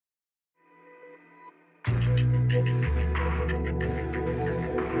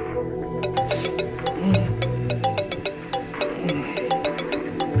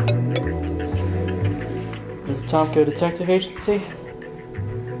Tomko Detective Agency?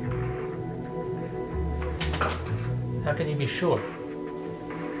 How can you be sure?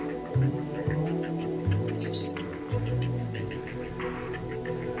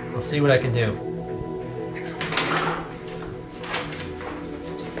 I'll see what I can do.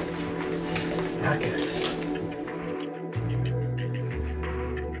 Okay.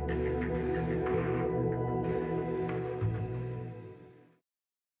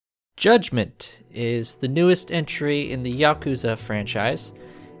 Judgment is the newest entry in the Yakuza franchise.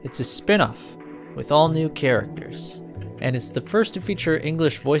 It's a spin-off with all new characters, and it's the first to feature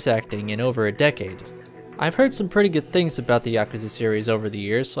English voice acting in over a decade. I've heard some pretty good things about the Yakuza series over the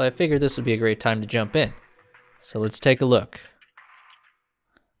years, so I figured this would be a great time to jump in. So let's take a look.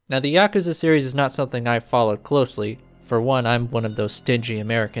 Now, the Yakuza series is not something I've followed closely. For one, I'm one of those stingy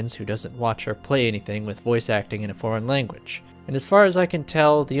Americans who doesn't watch or play anything with voice acting in a foreign language. And as far as I can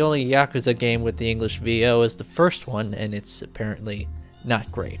tell, the only Yakuza game with the English VO is the first one, and it's apparently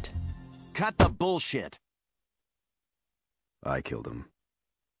not great. Cut the bullshit. I killed him.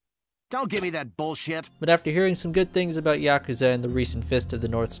 Don't give me that bullshit. But after hearing some good things about Yakuza and the recent Fist of the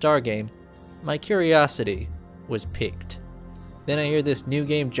North Star game, my curiosity was piqued. Then I hear this new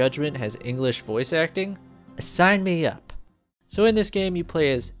game Judgment has English voice acting? Sign me up. So in this game you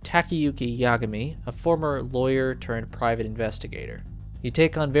play as Takayuki Yagami, a former lawyer turned private investigator. You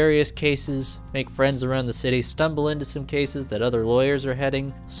take on various cases, make friends around the city, stumble into some cases that other lawyers are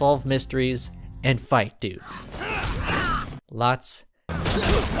heading, solve mysteries, and fight dudes. Lots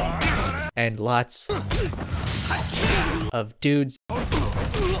and lots of dudes.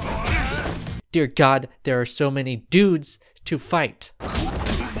 Dear God, there are so many dudes to fight.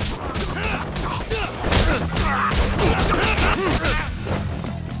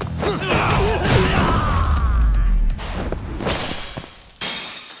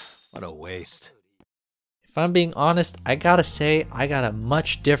 What a waste. If I'm being honest, I gotta say I got a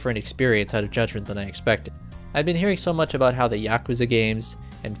much different experience out of Judgment than I expected. I've been hearing so much about how the Yakuza games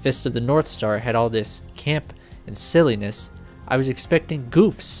and Fist of the North Star had all this camp and silliness. I was expecting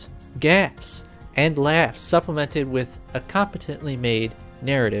goofs, gaffes, and laughs supplemented with a competently made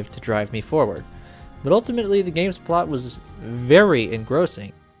narrative to drive me forward. But ultimately the game's plot was very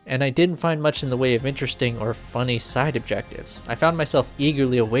engrossing, and I didn't find much in the way of interesting or funny side objectives. I found myself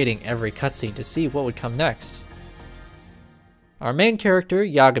eagerly awaiting every cutscene to see what would come next. Our main character,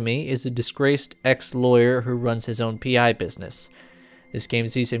 Yagami, is a disgraced ex-lawyer who runs his own PI business. This game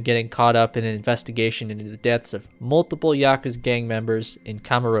sees him getting caught up in an investigation into the deaths of multiple Yakuza gang members in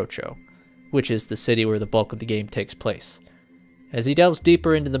Kamurocho, which is the city where the bulk of the game takes place. As he delves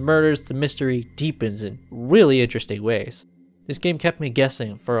deeper into the murders, the mystery deepens in really interesting ways. This game kept me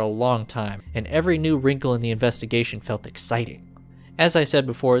guessing for a long time, and every new wrinkle in the investigation felt exciting. As I said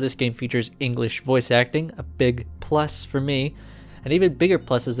before, this game features English voice acting, a big plus for me, and even bigger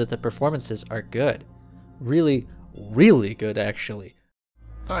plus is that the performances are good. Really, really good actually.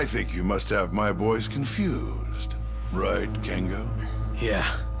 I think you must have my boys confused. Right, Kengo? Yeah.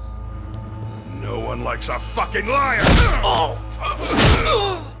 No one likes a fucking liar!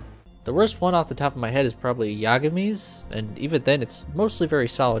 The worst one off the top of my head is probably Yagami's, and even then it's mostly very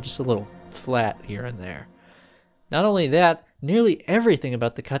solid, just a little flat here and there. Not only that, nearly everything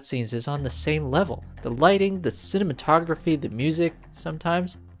about the cutscenes is on the same level. The lighting, the cinematography, the music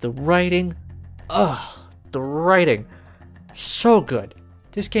sometimes, the writing. The writing. So good.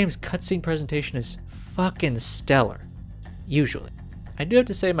 This game's cutscene presentation is fucking stellar. Usually. I do have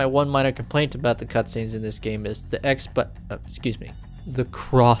to say my one minor complaint about the cutscenes in this game is the the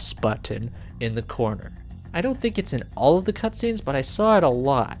cross button in the corner. I don't think it's in all of the cutscenes, but I saw it a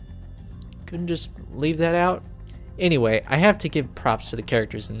lot. Couldn't just leave that out? Anyway, I have to give props to the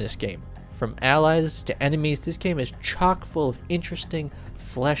characters in this game. From allies to enemies, this game is chock full of interesting,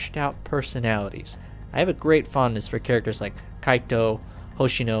 fleshed out personalities. I have a great fondness for characters like Kaito,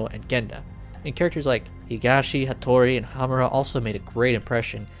 Hoshino, and Genda. And characters like Higashi, Hattori, and Hamura also made a great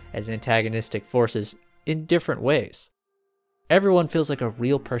impression as antagonistic forces in different ways. Everyone feels like a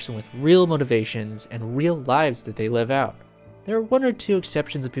real person with real motivations and real lives that they live out. There are one or two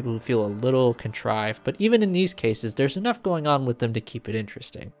exceptions of people who feel a little contrived, but even in these cases, there's enough going on with them to keep it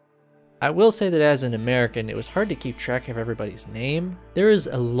interesting. I will say that as an American, it was hard to keep track of everybody's name. There is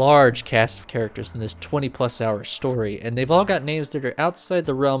a large cast of characters in this 20+ hour story, and they've all got names that are outside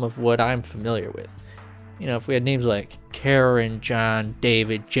the realm of what I'm familiar with. You know, if we had names like Karen, John,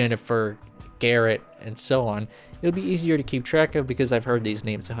 David, Jennifer, Garrett, and so on, it would be easier to keep track of because I've heard these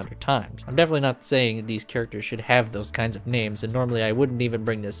names 100 times. I'm definitely not saying these characters should have those kinds of names, and normally I wouldn't even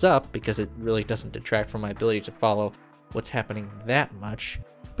bring this up because it really doesn't detract from my ability to follow what's happening that much.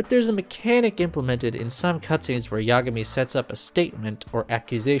 But But there's a mechanic implemented in some cutscenes where Yagami sets up a statement or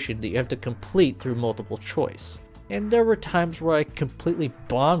accusation that you have to complete through multiple choice. And there were times where I completely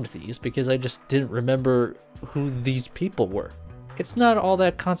bombed these because I just didn't remember who these people were. It's not all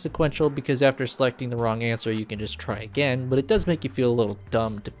that consequential because after selecting the wrong answer you can just try again, but it does make you feel a little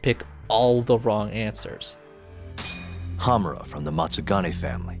dumb to pick all the wrong answers. Hamura from the Matsugane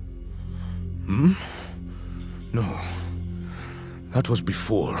family. No. That was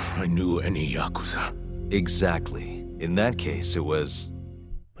before I knew any Yakuza. Exactly. In that case, it was...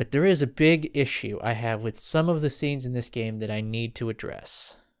 But there is a big issue I have with some of the scenes in this game that I need to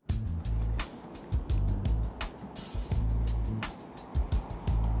address.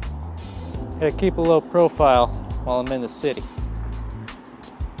 Gotta keep a low profile while I'm in the city.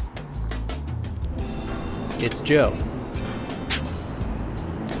 It's Joe.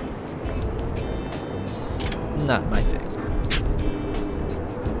 Not my thing.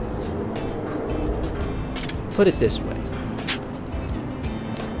 Put it this way.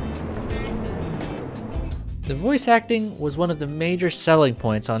 The voice acting was one of the major selling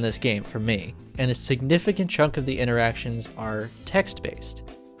points on this game for me, and a significant chunk of the interactions are text-based.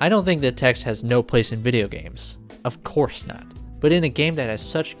 I don't think that text has no place in video games. Of course not. But in a game that has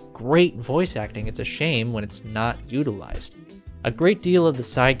such great voice acting, it's a shame when it's not utilized. A great deal of the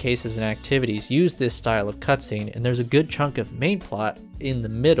side cases and activities use this style of cutscene, and there's a good chunk of main plot in the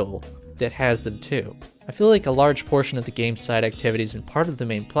middle that has them too. I feel like a large portion of the game's side activities and part of the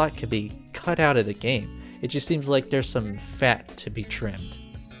main plot could be cut out of the game. It just seems like there's some fat to be trimmed.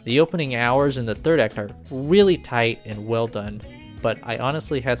 The opening hours in the third act are really tight and well done, but I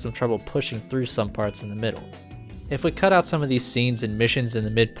honestly had some trouble pushing through some parts in the middle. If we cut out some of these scenes and missions in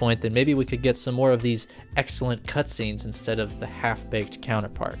the midpoint, then maybe we could get some more of these excellent cutscenes instead of the half-baked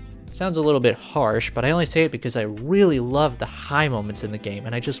counterpart. It sounds a little bit harsh, but I only say it because I really love the high moments in the game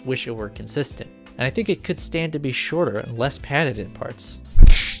and I just wish it were consistent. And I think it could stand to be shorter and less padded in parts.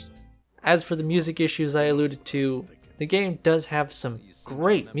 As for the music issues I alluded to, the game does have some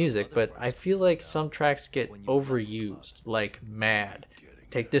great music, but I feel like some tracks get overused, like mad.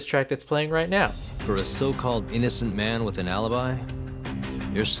 Take this track that's playing right now. For a so-called innocent man with an alibi,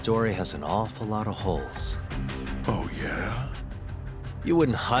 your story has an awful lot of holes. Oh, yeah? You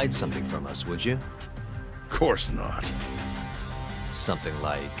wouldn't hide something from us, would you? Course not. Something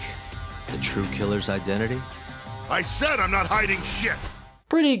like the true killer's identity? I said I'm not hiding shit!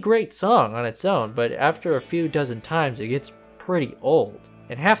 Pretty great song on its own, but after a few dozen times it gets pretty old.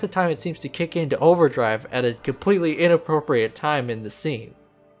 And half the time it seems to kick into overdrive at a completely inappropriate time in the scene.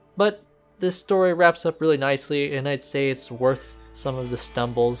 But this story wraps up really nicely, and I'd say it's worth some of the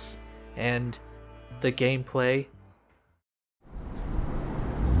stumbles and the gameplay.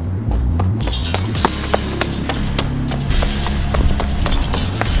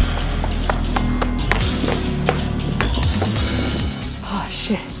 Oh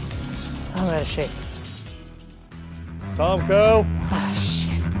shit, I'm out of shape. Tomko, Ah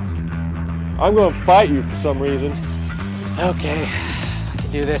shit. I'm gonna fight you for some reason. Okay, I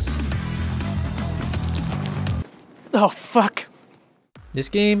can do this. Oh fuck. This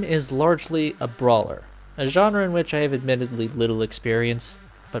game is largely a brawler, a genre in which I have admittedly little experience,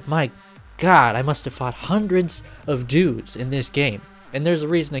 but my god, I must have fought hundreds of dudes in this game, and there's a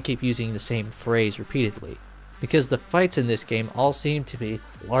reason I keep using the same phrase repeatedly, because the fights in this game all seem to be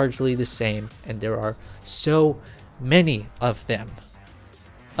largely the same, and there are so many of them.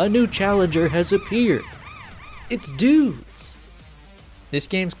 A new challenger has appeared. It's dudes. This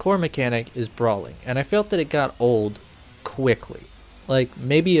game's core mechanic is brawling, and I felt that it got old quickly, like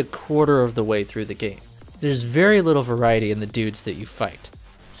maybe a quarter of the way through the game. There's very little variety in the dudes that you fight.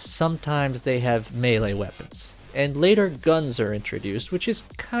 Sometimes they have melee weapons, and later guns are introduced, which is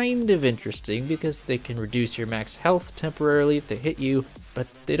kind of interesting because they can reduce your max health temporarily if they hit you, but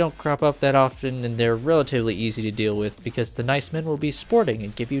they don't crop up that often and they're relatively easy to deal with because the nice men will be sporting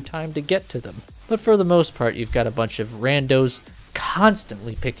and give you time to get to them. But for the most part, you've got a bunch of randos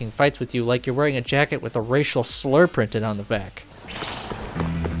constantly picking fights with you like you're wearing a jacket with a racial slur printed on the back.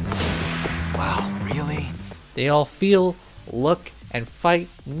 Wow, really? They all feel, look, and fight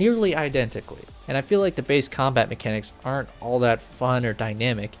nearly identically, and I feel like the base combat mechanics aren't all that fun or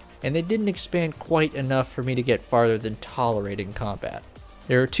dynamic, and they didn't expand quite enough for me to get farther than tolerating combat.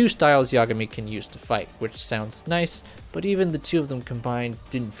 There are two styles Yagami can use to fight, which sounds nice, but even the two of them combined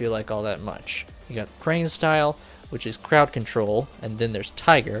didn't feel like all that much. You got Crane style, which is crowd control, and then there's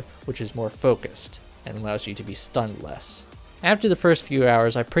Tiger, which is more focused, and allows you to be stunned less. After the first few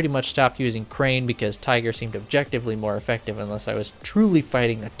hours, I pretty much stopped using Crane because Tiger seemed objectively more effective unless I was truly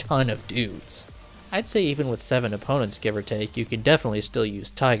fighting a ton of dudes. I'd say even with 7 opponents give or take, you can definitely still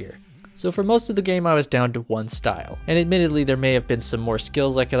use Tiger. So for most of the game I was down to one style, and admittedly there may have been some more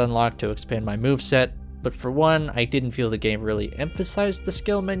skills I could unlock to expand my moveset, but for one, I didn't feel the game really emphasized the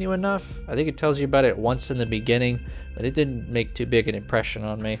skill menu enough. I think it tells you about it once in the beginning, but it didn't make too big an impression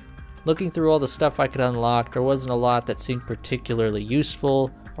on me. Looking through all the stuff I could unlock, there wasn't a lot that seemed particularly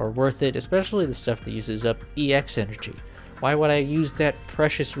useful or worth it, especially the stuff that uses up EX energy. Why would I use that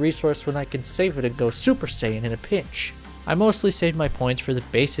precious resource when I can save it and go Super Saiyan in a pinch? I mostly saved my points for the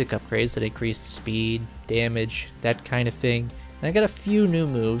basic upgrades that increased speed, damage, that kind of thing, and I got a few new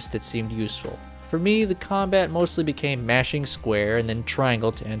moves that seemed useful. For me, the combat mostly became mashing square and then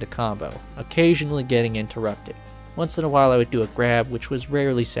triangle to end a combo, occasionally getting interrupted. Once in a while I would do a grab, which was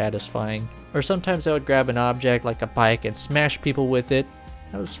rarely satisfying, or sometimes I would grab an object like a bike and smash people with it.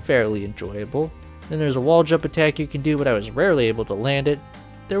 That was fairly enjoyable. Then there's a wall jump attack you can do, but I was rarely able to land it.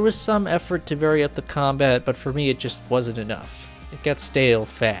 There was some effort to vary up the combat, but for me it just wasn't enough. It got stale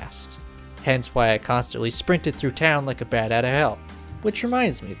fast. Hence why I constantly sprinted through town like a bat out of hell. Which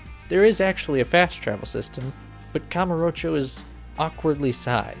reminds me, there is actually a fast travel system, but Kamurocho is awkwardly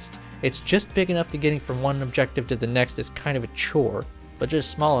sized. It's just big enough that getting from one objective to the next is kind of a chore, but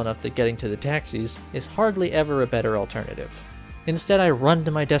just small enough that getting to the taxis is hardly ever a better alternative. Instead, I run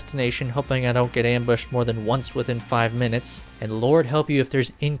to my destination hoping I don't get ambushed more than once within 5 minutes, and Lord help you if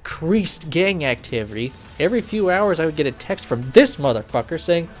there's increased gang activity. Every few hours I would get a text from this motherfucker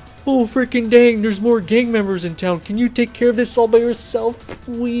saying, "Oh freaking dang, there's more gang members in town, can you take care of this all by yourself,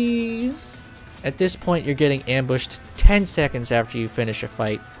 please?" At this point you're getting ambushed 10 seconds after you finish a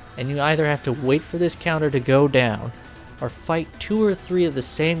fight, and you either have to wait for this counter to go down, or fight 2 or 3 of the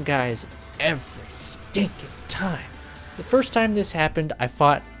same guys every stinking time. The first time this happened, I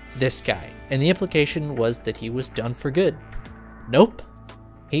fought this guy, and the implication was that he was done for good. Nope.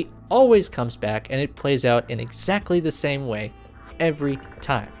 He always comes back, and it plays out in exactly the same way every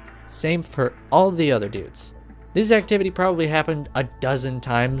time. Same for all the other dudes. This activity probably happened a dozen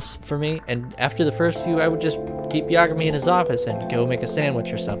times for me, and after the first few I would just keep Yagami in his office and go make a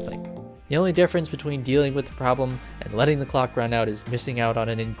sandwich or something. The only difference between dealing with the problem and letting the clock run out is missing out on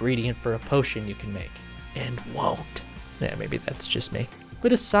an ingredient for a potion you can make. And won't. Yeah, maybe that's just me.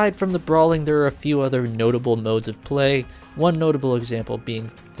 But aside from the brawling, there are a few other notable modes of play, one notable example being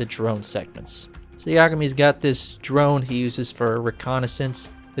the drone segments. So Yagami's got this drone he uses for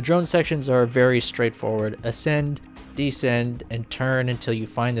reconnaissance. The drone sections are very straightforward: ascend, descend, and turn until you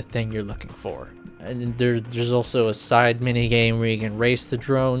find the thing you're looking for. And there's also a side minigame where you can race the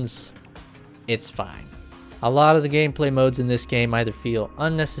drones. It's fine. A lot of the gameplay modes in this game either feel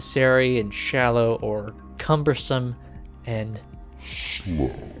unnecessary and shallow or cumbersome and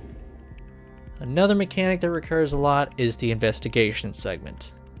slow. Another mechanic that recurs a lot is the investigation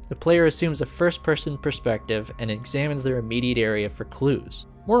segment. The player assumes a first-person perspective and examines their immediate area for clues.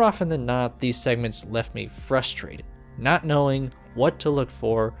 More often than not, these segments left me frustrated, not knowing what to look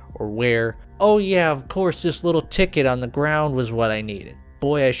for or where. Oh yeah, of course this little ticket on the ground was what I needed.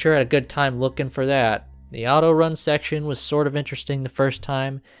 Boy, I sure had a good time looking for that. The auto run section was sort of interesting the first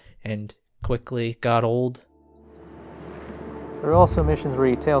time, and quickly got old. There are also missions where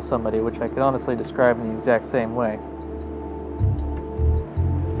you tail somebody, which I could honestly describe in the exact same way.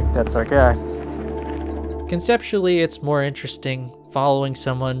 That's our guy. Conceptually, it's more interesting following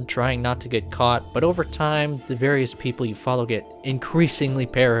someone, trying not to get caught, but over time, the various people you follow get increasingly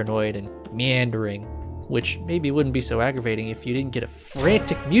paranoid and meandering, which maybe wouldn't be so aggravating if you didn't get a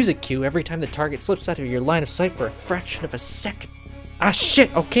frantic music cue every time the target slips out of your line of sight for a fraction of a second. Ah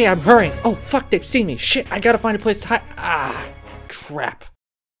shit, okay, I'm hurrying. Oh fuck, they've seen me. Shit, I gotta find a place to hide. Ah, crap.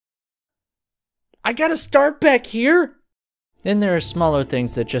 I gotta start back here? Then there are smaller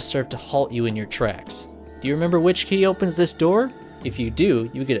things that just serve to halt you in your tracks. Do you remember which key opens this door? If you do,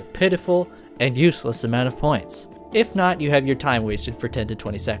 you get a pitiful and useless amount of points. If not, you have your time wasted for 10 to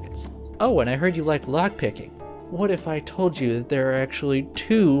 20 seconds. Oh, and I heard you like lockpicking. What if I told you that there are actually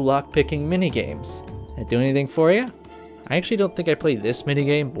 2 lockpicking minigames? That do anything for you? I actually don't think I played this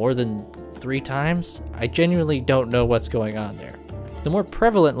minigame more than 3 times. I genuinely don't know what's going on there. The more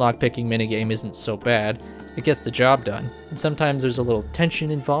prevalent lockpicking minigame isn't so bad. It gets the job done, and sometimes there's a little tension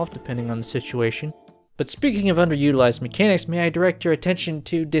involved depending on the situation. But speaking of underutilized mechanics, may I direct your attention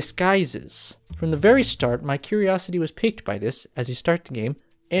to disguises. From the very start, my curiosity was piqued by this as you start the game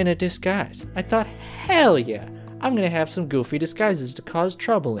in a disguise. I thought, hell yeah, I'm gonna have some goofy disguises to cause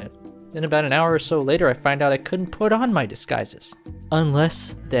trouble in. Then about an hour or so later, I find out I couldn't put on my disguises.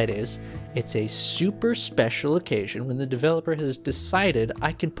 Unless, that is, it's a super special occasion when the developer has decided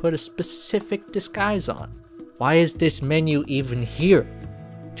I can put a specific disguise on. Why is this menu even here?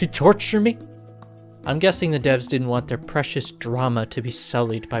 To torture me? I'm guessing the devs didn't want their precious drama to be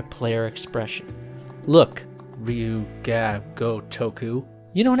sullied by player expression. Look, Go Toku,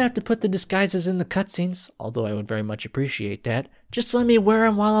 you don't have to put the disguises in the cutscenes, although I would very much appreciate that. Just let me wear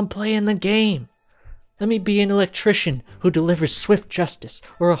them while I'm playing the game. Let me be an electrician who delivers swift justice,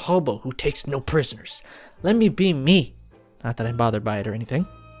 or a hobo who takes no prisoners. Let me be me. Not that I'm bothered by it or anything.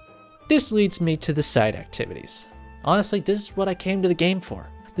 This leads me to the side activities. Honestly, this is what I came to the game for.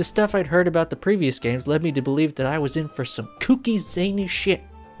 The stuff I'd heard about the previous games led me to believe that I was in for some kooky, zany shit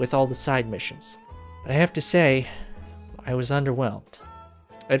with all the side missions. But I have to say, I was underwhelmed.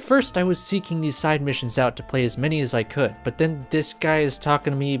 At first, I was seeking these side missions out to play as many as I could, but then this guy is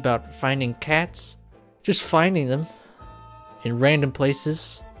talking to me about finding cats. Just finding them in random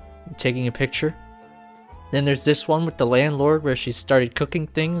places, and taking a picture. Then there's this one with the landlord where she started cooking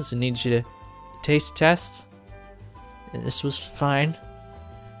things and needs you to taste test. And this was fine.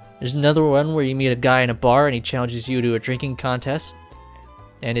 There's another one where you meet a guy in a bar and he challenges you to a drinking contest.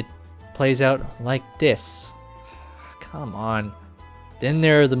 And it plays out like this. Come on. Then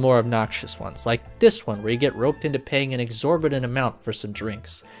there are the more obnoxious ones, like this one where you get roped into paying an exorbitant amount for some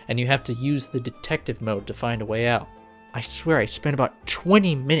drinks, and you have to use the detective mode to find a way out. I swear I spent about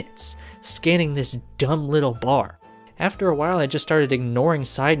 20 minutes scanning this dumb little bar. After a while I just started ignoring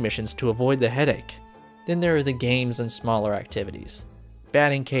side missions to avoid the headache. Then there are the games and smaller activities.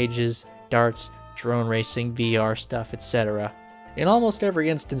 Batting cages, darts, drone racing, VR stuff, etc. In almost every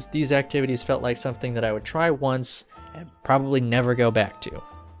instance, these activities felt like something that I would try once and probably never go back to.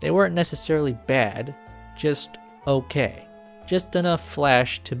 They weren't necessarily bad, just okay. Just enough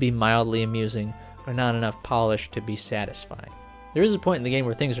flash to be mildly amusing, but not enough polish to be satisfying. There is a point in the game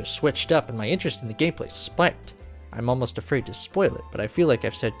where things are switched up and my interest in the gameplay spiked. I'm almost afraid to spoil it, but I feel like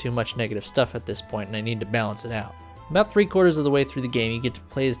I've said too much negative stuff at this point and I need to balance it out. About 3/4 of the way through the game, you get to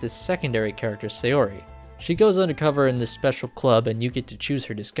play as this secondary character, Sayori. She goes undercover in this special club and you get to choose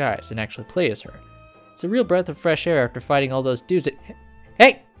her disguise and actually play as her. It's a real breath of fresh air after fighting all those dudes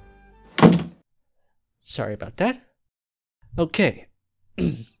Hey! Sorry about that. Okay.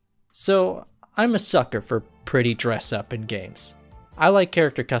 So, I'm a sucker for pretty dress up in games. I like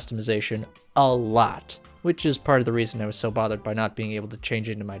character customization a lot, which is part of the reason I was so bothered by not being able to change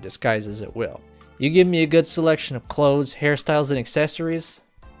into my disguises at will. You give me a good selection of clothes, hairstyles, and accessories,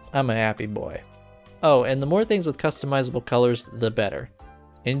 I'm a happy boy. Oh, and the more things with customizable colors, the better.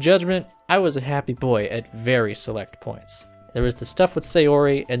 In Judgment, I was a happy boy at very select points. There was the stuff with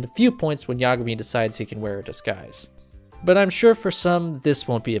Sayori, and the few points when Yagami decides he can wear a disguise. But I'm sure for some, this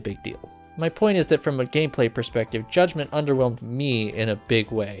won't be a big deal. My point is that from a gameplay perspective, Judgment underwhelmed me in a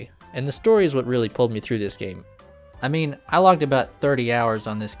big way, and the story is what really pulled me through this game. I mean, I logged about 30 hours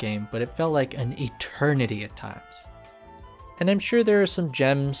on this game, but it felt like an eternity at times. And I'm sure there are some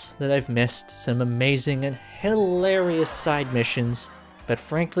gems that I've missed, some amazing and hilarious side missions, but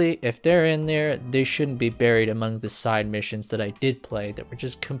frankly, if they're in there, they shouldn't be buried among the side missions that I did play that were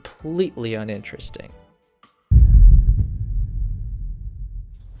just completely uninteresting.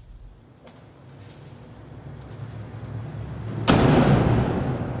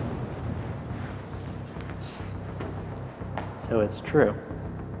 So it's true.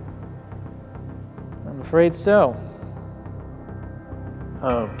 I'm afraid so.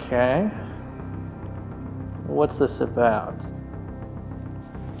 Okay. What's this about?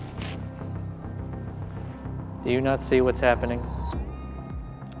 Do you not see what's happening?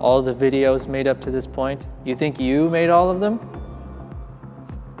 All the videos made up to this point? You think you made all of them?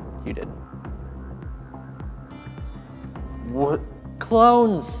 You didn't. What?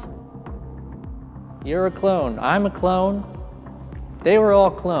 Clones! You're a clone. I'm a clone. They were all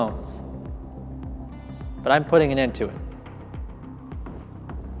clones. But I'm putting an end to it.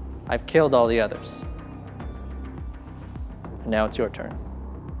 I've killed all the others. Now it's your turn.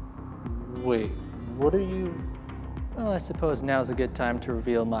 Wait, what are you... Well, I suppose now's a good time to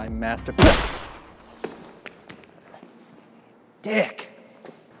reveal my master... Dick!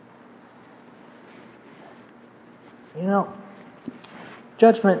 You know,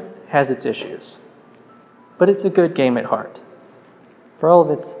 Judgment has its issues, but it's a good game at heart. For all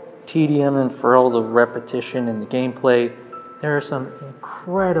of its tedium and for all the repetition in the gameplay, there are some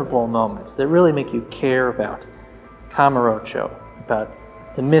incredible moments that really make you care about Kamurocho, about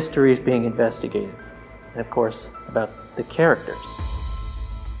the mysteries being investigated, and of course, about the characters.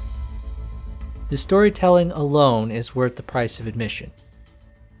 The storytelling alone is worth the price of admission.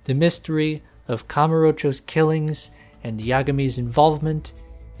 The mystery of Kamurocho's killings and Yagami's involvement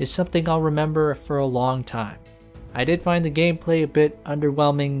is something I'll remember for a long time. I did find the gameplay a bit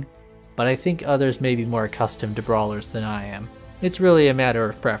underwhelming, but I think others may be more accustomed to brawlers than I am. It's really a matter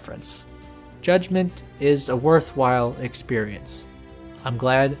of preference. Judgment is a worthwhile experience. I'm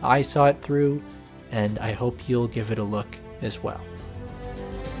glad I saw it through, and I hope you'll give it a look as well.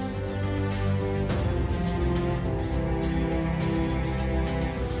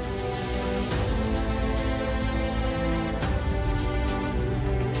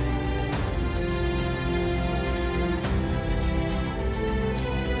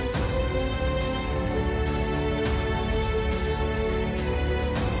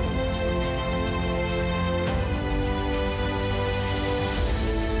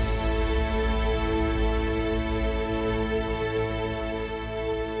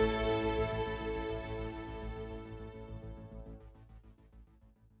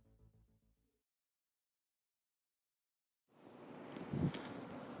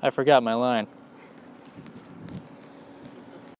 I forgot my line.